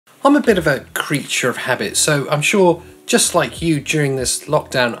I'm a bit of a creature of habit, so I'm sure just like you during this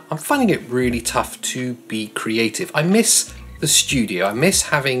lockdown, I'm finding it really tough to be creative. I miss the studio, I miss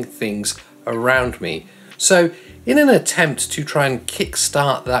having things around me. So in an attempt to try and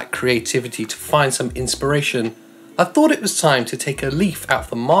kickstart that creativity to find some inspiration, I thought it was time to take a leaf out of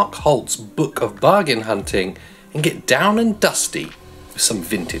the Mark Holt's book of bargain hunting and get down and dusty with some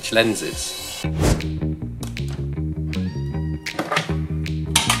vintage lenses.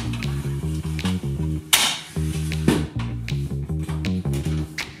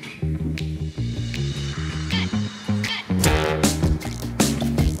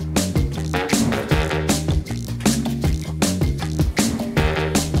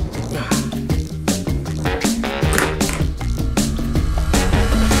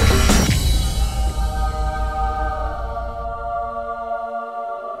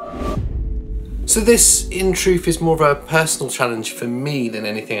 So this, in truth, is more of a personal challenge for me than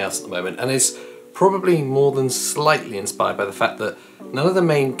anything else at the moment, and is probably more than slightly inspired by the fact that none of the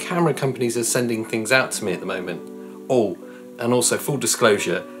main camera companies are sending things out to me at the moment. Oh, and also full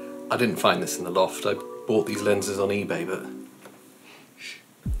disclosure, I didn't find this in the loft. I bought these lenses on eBay,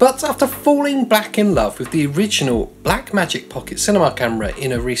 But after falling back in love with the original Blackmagic pocket cinema camera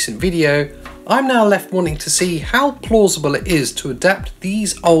in a recent video, I'm now left wanting to see how plausible it is to adapt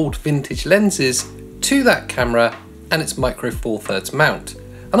these old vintage lenses to that camera and its micro four thirds mount.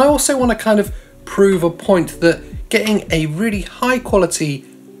 And I also want to kind of prove a point that getting a really high quality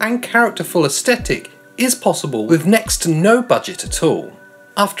and characterful aesthetic is possible with next to no budget at all.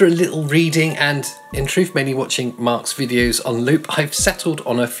 After a little reading and, in truth, mainly watching Mark's videos on loop, I've settled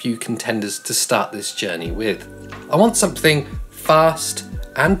on a few contenders to start this journey with. I want something fast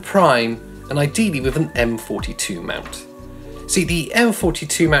and prime, and ideally with an M42 mount. See, the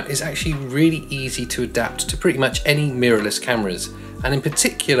M42 mount is actually really easy to adapt to pretty much any mirrorless cameras, and in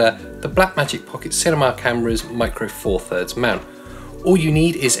particular the Blackmagic Pocket Cinema camera's micro four thirds mount. All you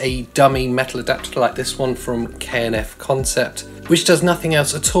need is a dummy metal adapter like this one from K&F Concept, which does nothing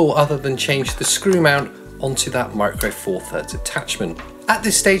else at all other than change the screw mount onto that micro four thirds attachment. At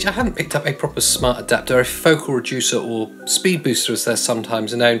this stage I haven't picked up a proper smart adapter, a focal reducer or speed booster as they're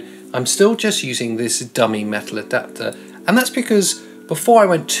sometimes known. I'm still just using this dummy metal adapter, and that's because before I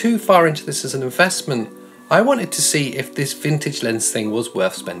went too far into this as an investment, I wanted to see if this vintage lens thing was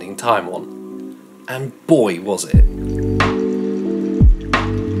worth spending time on. And boy was it.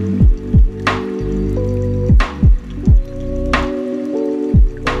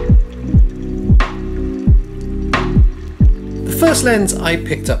 The first lens I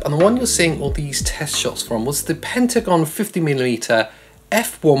picked up, and the one you're seeing all these test shots from, was the Pentacon 50mm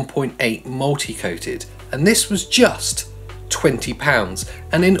f1.8 multi-coated, and this was just £20.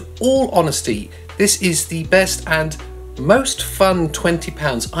 And in all honesty, this is the best and most fun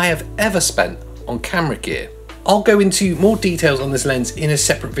 £20 I have ever spent on camera gear. I'll go into more details on this lens in a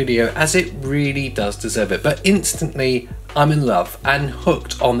separate video as it really does deserve it, but instantly I'm in love and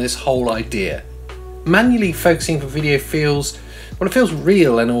hooked on this whole idea. Manually focusing for video feels, well, it feels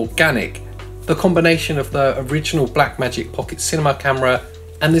real and organic. The combination of the original Blackmagic Pocket Cinema camera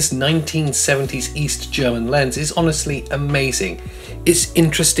and this 1970s East German lens is honestly amazing. It's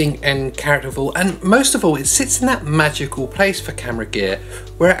interesting and characterful, and most of all it sits in that magical place for camera gear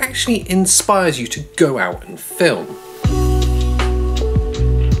where it actually inspires you to go out and film.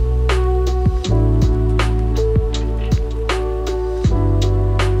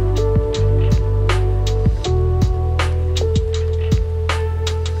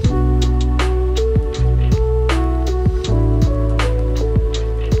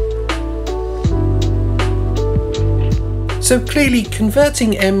 So clearly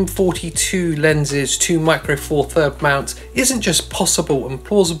converting M42 lenses to micro four third mounts isn't just possible and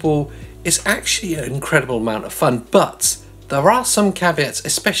plausible, it's actually an incredible amount of fun, but there are some caveats,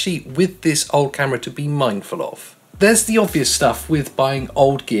 especially with this old camera, to be mindful of. There's the obvious stuff with buying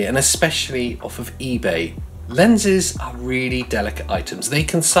old gear, and especially off of eBay. Lenses are really delicate items. They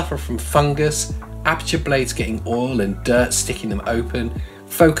can suffer from fungus, aperture blades getting oil and dirt sticking them open,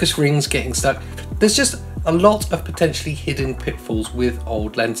 focus rings getting stuck. There's just a lot of potentially hidden pitfalls with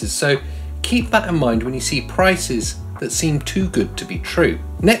old lenses, so keep that in mind when you see prices that seem too good to be true.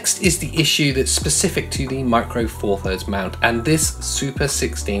 Next is the issue that's specific to the micro four thirds mount and this Super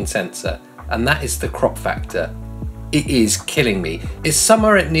 16 sensor, and that is the crop factor. It is killing me. It's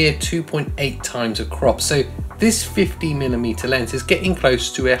somewhere at near 2.8 times a crop, so this 50mm lens is getting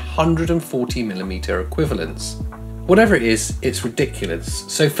close to 140mm equivalents. Whatever it is, it's ridiculous.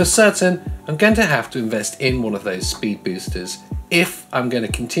 So for certain, I'm going to have to invest in one of those speed boosters if I'm going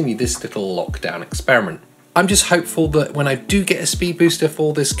to continue this little lockdown experiment. I'm just hopeful that when I do get a speed booster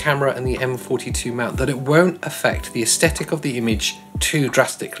for this camera and the M42 mount, that it won't affect the aesthetic of the image too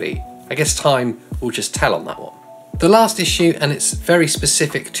drastically. I guess time will just tell on that one. The last issue, and it's very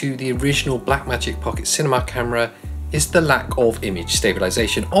specific to the original Blackmagic Pocket Cinema camera, is the lack of image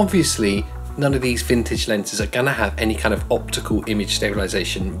stabilization. Obviously, none of these vintage lenses are gonna have any kind of optical image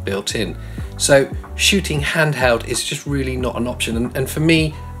stabilization built in. So shooting handheld is just really not an option. And for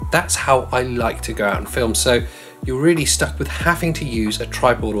me, that's how I like to go out and film. So you're really stuck with having to use a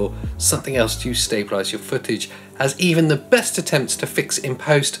tripod or something else to stabilize your footage, as even the best attempts to fix it in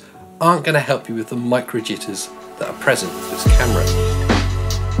post aren't gonna help you with the micro jitters that are present with this camera.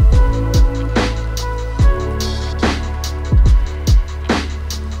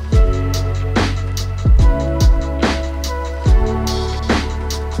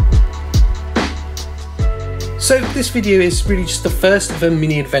 So this video is really just the first of a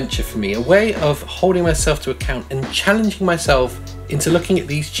mini adventure for me, a way of holding myself to account and challenging myself into looking at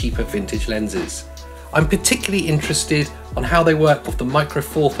these cheaper vintage lenses. I'm particularly interested on how they work with the micro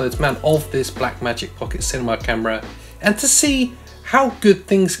four thirds mount of this Blackmagic Pocket Cinema camera, and to see how good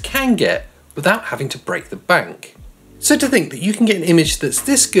things can get without having to break the bank. So to think that you can get an image that's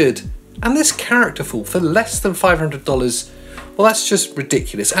this good and this characterful for less than $500, well, that's just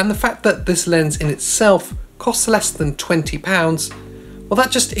ridiculous. And the fact that this lens in itself costs less than £20, well, that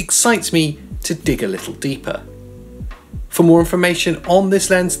just excites me to dig a little deeper. For more information on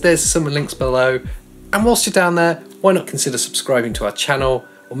this lens, there's some links below. And whilst you're down there, why not consider subscribing to our channel,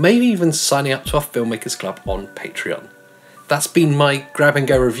 or maybe even signing up to our Filmmakers Club on Patreon. That's been my grab and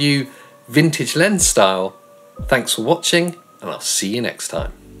go review, vintage lens style. Thanks for watching, and I'll see you next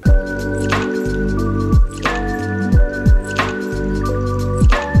time.